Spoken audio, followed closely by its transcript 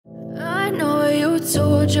you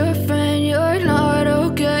told your friend you're not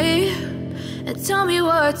okay? And tell me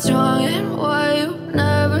what's wrong and why you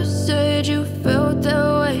never said you felt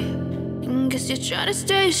that way. And guess you're trying to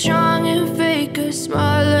stay strong and fake a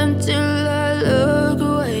smile until I look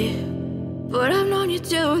away. But I've known you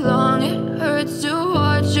too long, it hurts to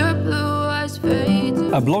watch your blue eyes fade.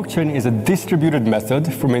 A blockchain is a distributed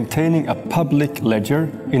method for maintaining a public ledger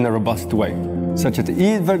in a robust way, such that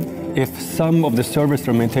even if some of the servers that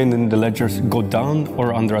are maintaining the ledgers go down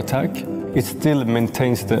or under attack, it still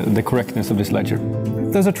maintains the correctness of this ledger.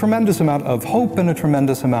 There's a tremendous amount of hope and a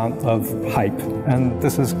tremendous amount of hype, and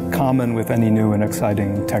this is common with any new and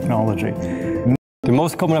exciting technology. The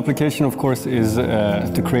most common application, of course, is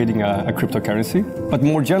to creating a cryptocurrency. But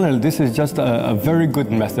more generally, this is just a very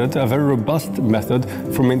good method, a very robust method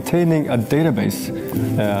for maintaining a database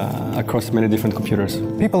across many different computers.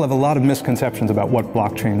 People have a lot of misconceptions about what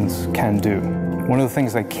blockchains can do. One of the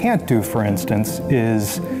things they can't do, for instance,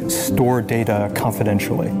 is store data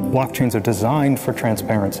confidentially. Blockchains are designed for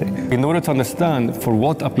transparency. In order to understand for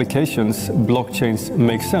what applications blockchains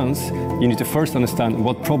make sense, you need to first understand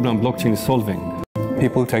what problem blockchain is solving.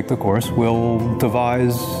 People who take the course will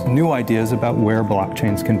devise new ideas about where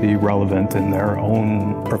blockchains can be relevant in their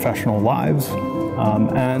own professional lives,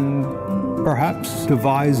 and perhaps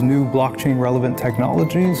devise new blockchain-relevant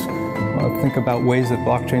technologies. Think about ways that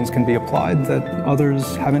blockchains can be applied that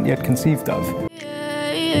others haven't yet conceived of.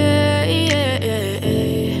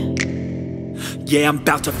 Yeah, I'm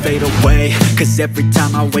about to fade away, cause every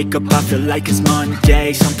time I wake up I feel like it's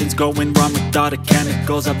Monday. Something's going wrong with all the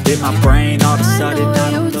chemicals up in my brain. All of a sudden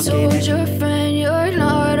I don't look told your friend you're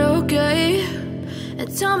not okay.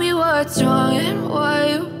 And tell me what's wrong and why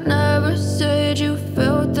you never said you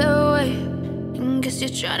felt that way. And guess you're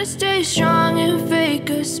trying to stay strong and fake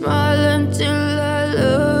a smile until I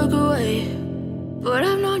look away. But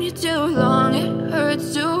I've known you too long, it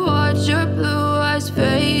hurts to watch your blue eyes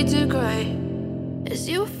fade to gray as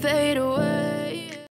you fade away.